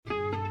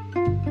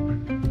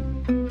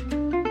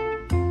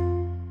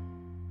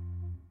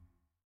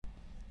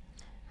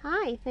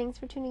Hi, thanks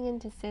for tuning in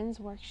to Sin's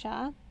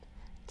Workshop.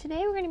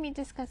 Today we're going to be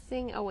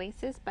discussing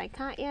Oasis by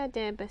Katya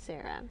de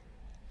Becerra.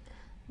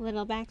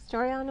 Little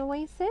backstory on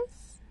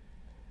Oasis.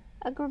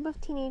 A group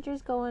of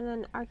teenagers go on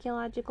an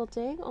archaeological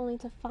dig only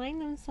to find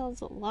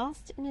themselves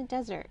lost in a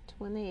desert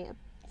when they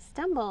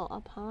stumble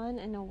upon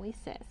an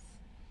oasis.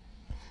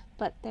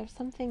 But there's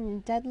something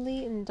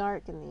deadly and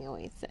dark in the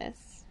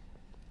oasis.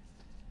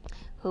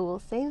 Who will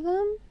save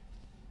them?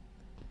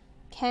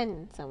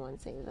 Can someone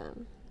save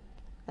them?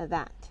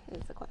 That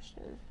is the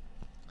question.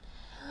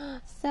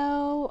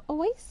 So,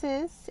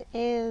 Oasis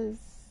is...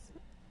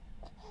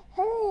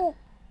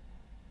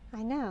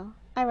 I know.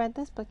 I read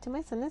this book to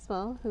my son as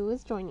well, who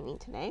is joining me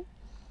today.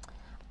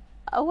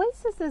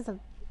 Oasis is a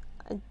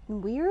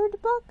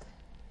weird book.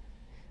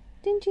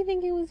 Didn't you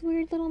think it was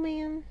weird, little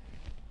man?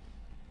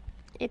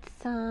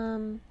 It's,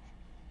 I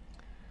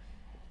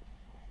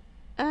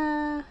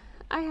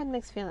had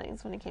mixed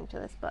feelings when it came to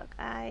this book.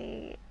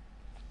 I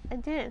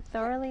didn't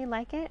thoroughly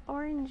like it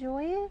or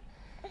enjoy it,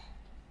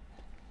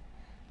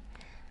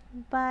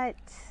 but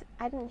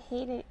I didn't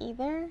hate it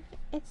either.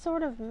 It's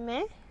sort of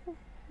meh,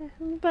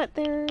 but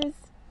the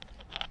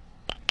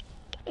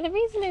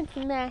reason it's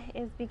meh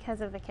is because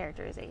of the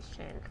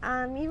characterization.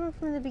 Even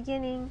from the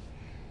beginning,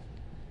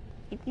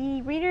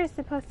 the reader is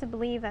supposed to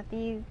believe that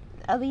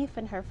Alif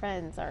and her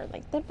friends are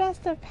like the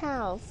best of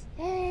pals.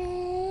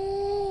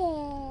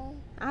 I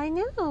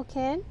know,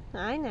 kid.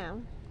 I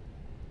know.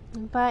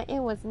 But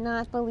it was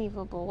not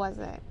believable, was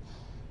it?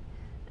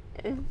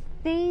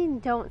 They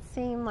don't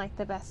seem like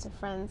the best of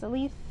friends.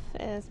 Alif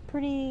is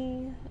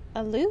pretty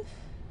aloof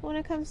when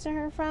it comes to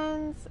her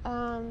friends.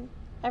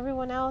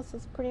 Everyone else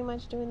is pretty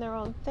much doing their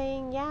own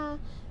thing. Yeah,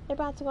 they're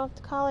about to go off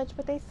to college,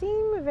 but they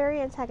seem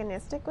very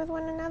antagonistic with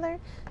one another.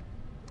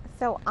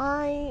 So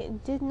I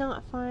did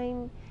not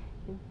find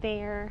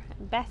their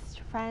best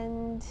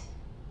friend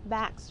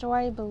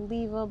backstory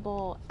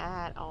believable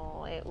at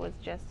all. It was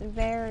just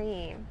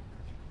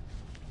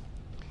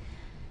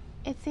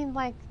it seemed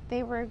like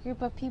they were a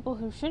group of people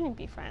who shouldn't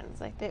be friends.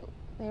 Like they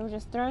were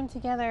just thrown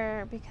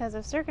together because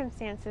of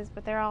circumstances,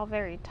 but they're all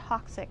very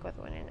toxic with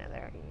one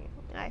another.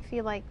 I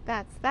feel like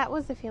that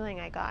was the feeling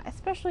I got,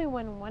 especially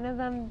when one of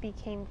them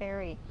became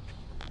very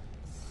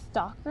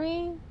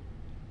stalkery,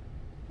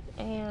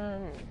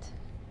 and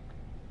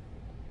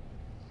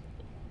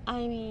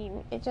I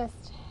mean, it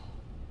just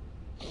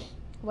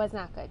was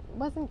not good. It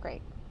wasn't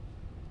great.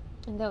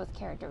 And those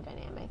character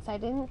dynamics, I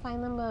didn't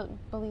find them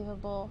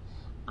believable.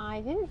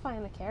 I didn't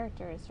find the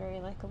characters very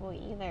likable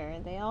either.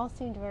 They all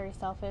seemed very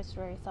selfish,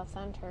 very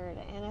self-centered,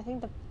 and I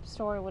think the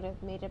story would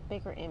have made a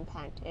bigger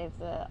impact if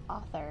the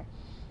author,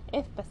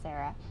 if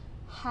Becerra,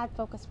 had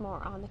focused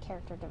more on the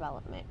character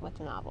development with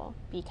the novel,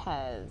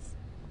 because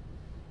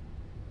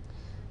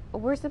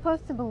we're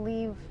supposed to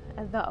believe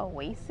the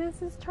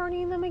Oasis is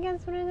turning them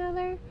against one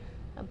another,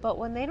 but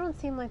when they don't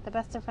seem like the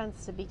best of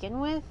friends to begin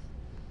with,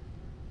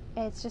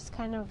 it's just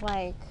kind of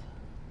like,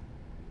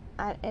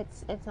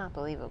 it's not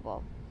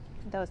believable.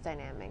 Those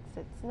dynamics.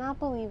 It's not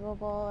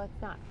believable.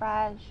 It's not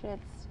fresh.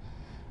 It's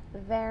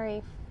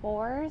very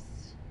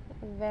forced.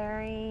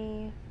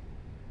 Very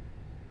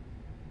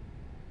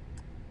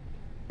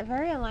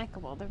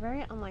unlikable. They're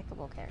very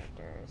unlikable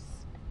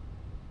characters.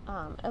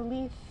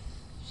 Alif,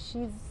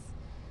 she's...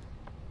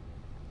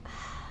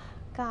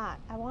 God,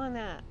 I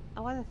wanna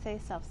say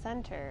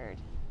self-centered,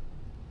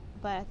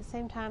 but at the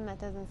same time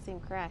that doesn't seem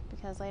correct,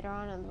 because later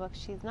on in the book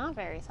she's not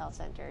very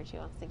self-centered. She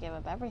wants to give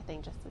up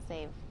everything just to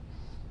save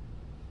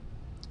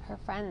her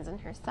friends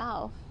and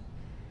herself.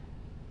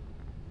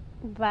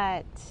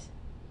 But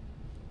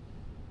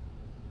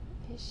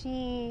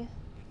she's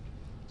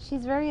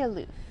very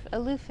aloof.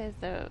 Aloof is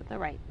the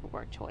right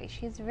word choice.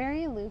 She's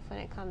very aloof when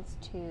it comes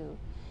to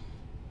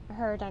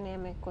her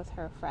dynamic with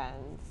her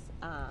friends.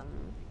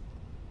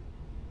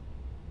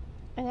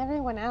 And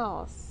everyone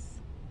else,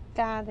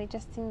 God, they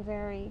just seem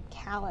very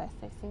callous.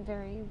 They seem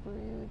very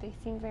rude. They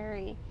seem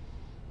very,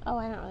 oh,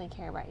 I don't really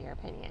care about your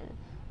opinion.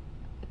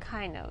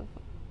 Kind of,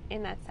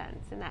 in that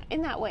sense,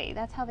 in that way.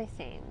 That's how they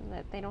seem,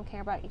 that they don't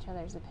care about each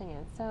other's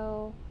opinions.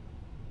 So,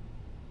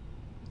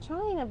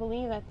 trying to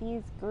believe that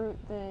these group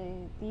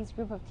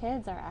of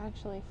kids are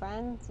actually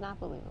friends, not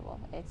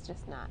believable. It's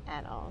just not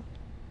at all.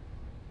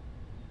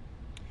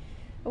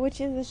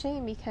 Which is a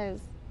shame, because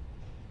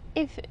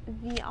if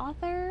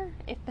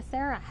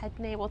Becerra had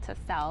been able to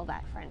sell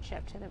that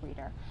friendship to the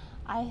reader,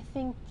 I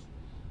think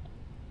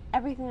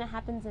everything that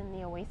happens in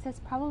the Oasis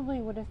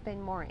probably would have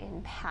been more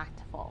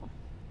impactful.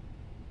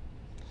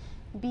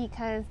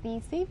 Because the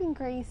saving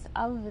grace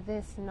of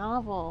this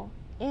novel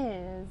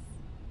is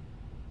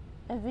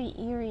the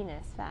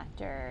eeriness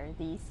factor,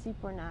 the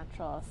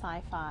supernatural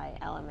sci-fi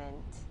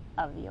element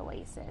of the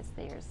Oasis.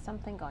 There's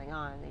something going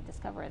on. They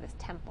discover this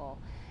temple.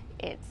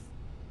 It's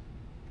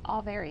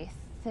all very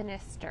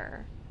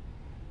sinister.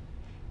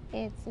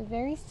 It's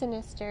very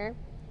sinister.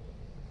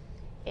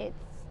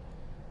 It's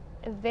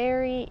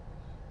very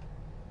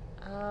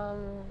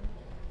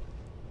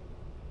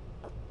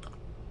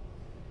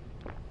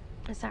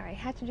sorry, I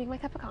had to drink my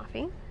cup of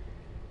coffee.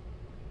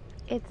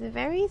 It's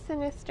very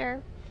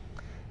sinister,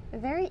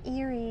 very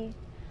eerie,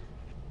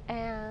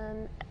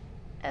 and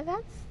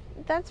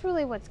that's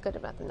really what's good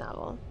about the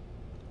novel,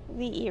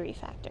 the eerie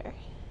factor.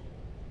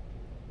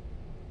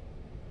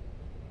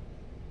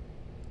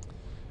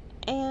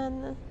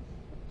 And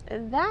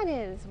that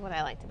is what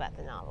I liked about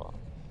the novel,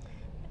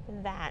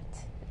 that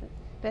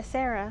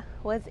Becerra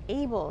was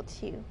able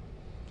to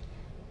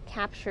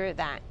capture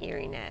that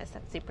eeriness,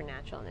 that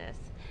supernaturalness,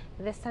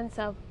 the sense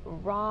of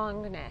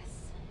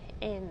wrongness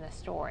in the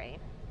story.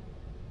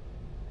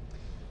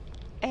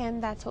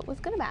 And that's what was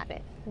good about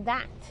it.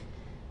 That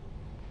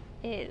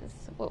is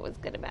what was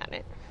good about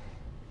it.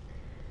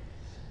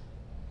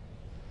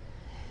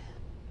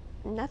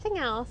 Nothing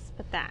else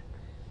but that.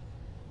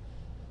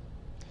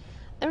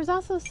 There was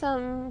also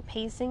some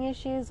pacing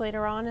issues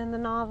later on in the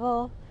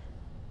novel.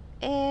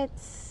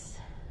 It's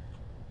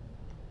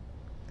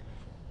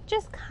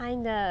just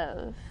kind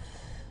of,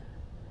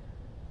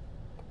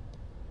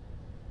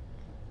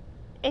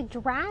 it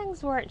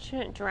drags where it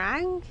shouldn't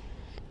drag,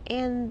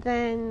 and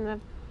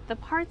then the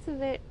parts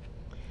of it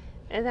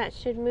that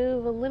should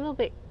move a little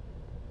bit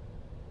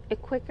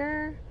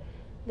quicker,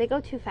 they go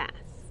too fast.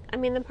 I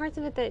mean, the parts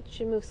of it that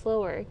should move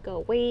slower go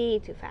way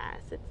too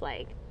fast. It's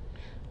like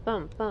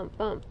bump, bump,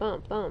 bump,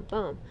 bump, bump,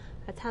 bump.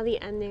 That's how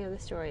the ending of the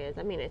story is.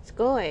 I mean, it's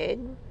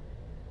good.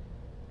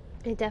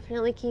 It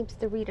definitely keeps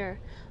the reader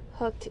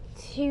hooked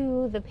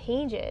to the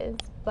pages,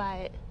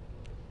 but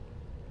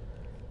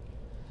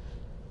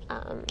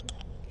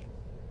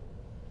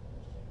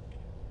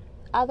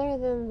other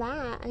than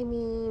that, I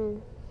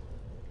mean,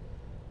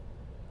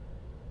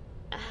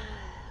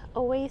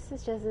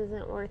 Oasis just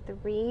isn't worth the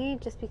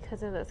read just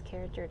because of those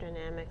character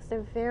dynamics.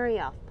 They're very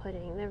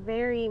off-putting. They're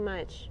very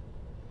much,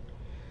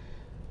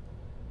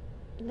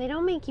 they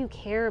don't make you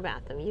care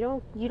about them.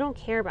 You don't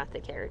care about the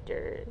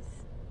characters.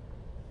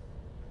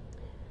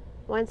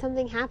 When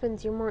something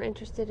happens, you're more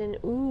interested in,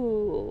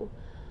 ooh,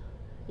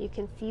 you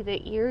can see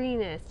the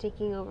eeriness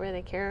taking over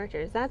the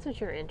characters. That's what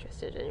you're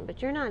interested in,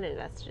 but you're not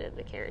invested in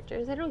the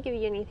characters. They don't give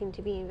you anything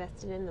to be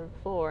invested in them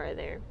for.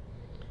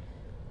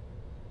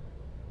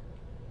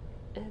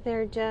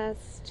 They're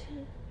just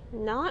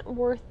not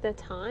worth the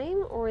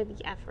time or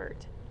the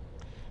effort.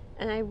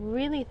 And I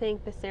really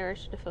think Becerra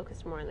should have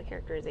focused more on the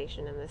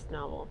characterization in this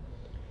novel.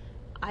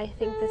 I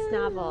think this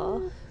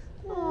novel...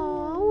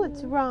 Oh,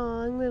 what's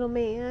wrong, little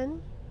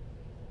man?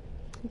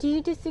 Do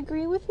you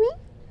disagree with me?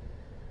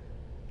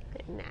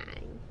 Nah.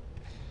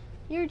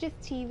 You're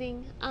just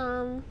teasing.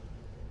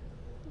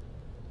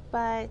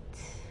 But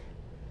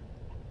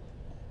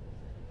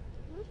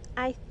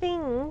I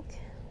think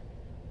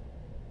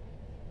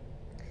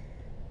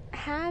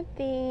had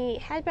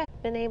Beth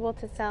been able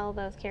to sell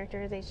those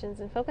characterizations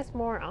and focus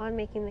more on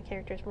making the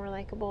characters more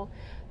likable,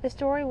 the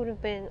story would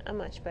have been a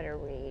much better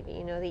read.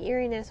 You know, the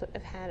eeriness would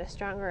have had a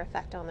stronger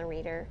effect on the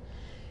reader.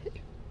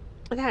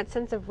 That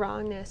sense of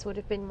wrongness would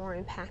have been more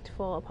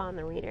impactful upon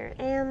the reader,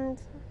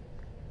 and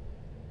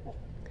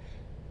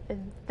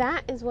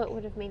that is what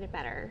would have made it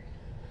better.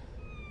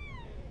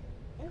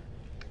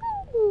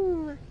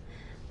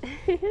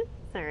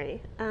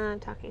 Sorry, I'm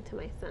talking to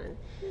my son.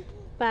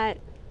 But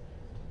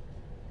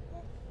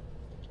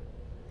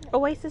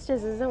Oasis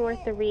just isn't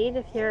worth the read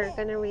if you're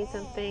going to read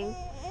something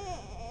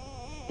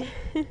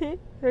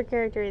for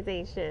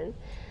characterization.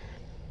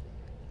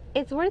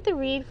 It's worth the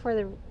read for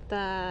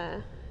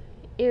the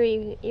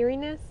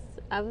eeriness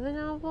of the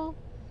novel.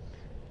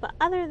 But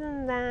other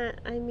than that,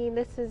 I mean,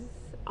 this is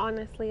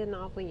honestly a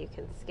novel you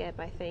can skip,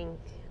 I think.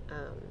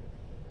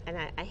 And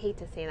I hate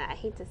to say that. I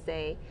hate to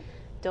say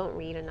don't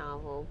read a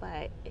novel,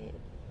 but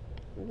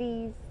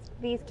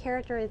these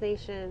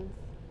characterizations,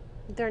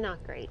 they're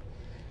not great.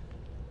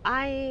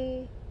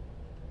 I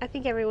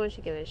think everyone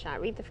should give it a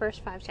shot. Read the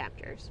first 5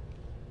 chapters.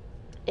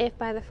 If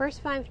by the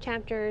first 5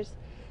 chapters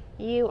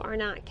you are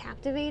not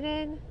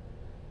captivated,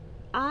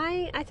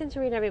 I tend to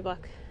read every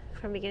book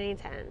from beginning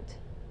to end.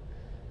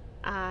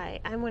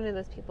 I'm one of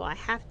those people. I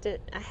have to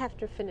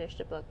finish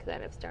a book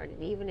that I've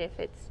started, even if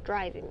it's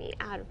driving me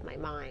out of my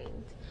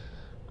mind.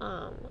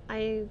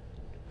 I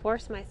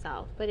force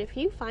myself, but if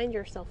you find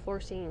yourself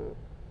forcing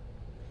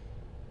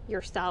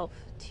yourself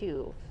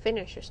to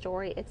finish a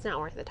story, it's not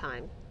worth the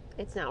time.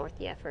 It's not worth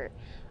the effort.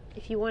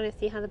 If you want to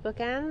see how the book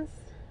ends,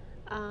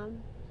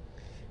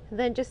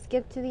 then just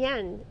skip to the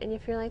end. And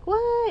if you're like,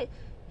 what?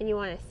 And you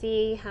want to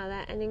see how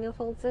that ending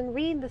unfolds, then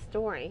read the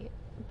story.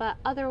 But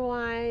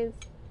otherwise,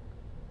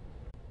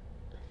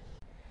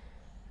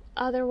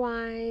 I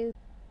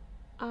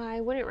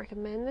wouldn't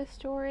recommend this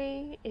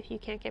story if you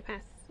can't get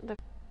past the...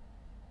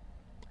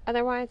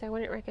 Otherwise, I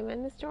wouldn't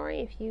recommend the story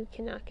if you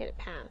cannot get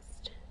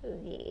past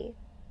the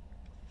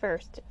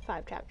first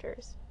 5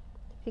 chapters.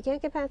 If you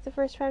can't get past the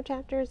first 5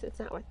 chapters, it's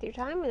not worth your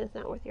time and it's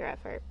not worth your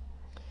effort.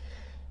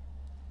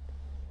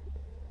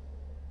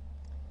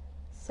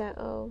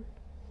 So,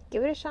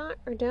 give it a shot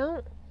or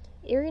don't.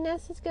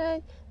 Eeriness is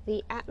good.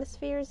 The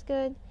atmosphere is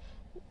good.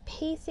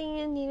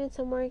 Pacing needed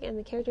some work, and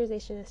the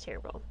characterization is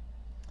terrible.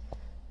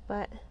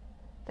 But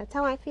that's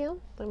how I feel.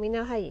 Let me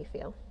know how you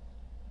feel.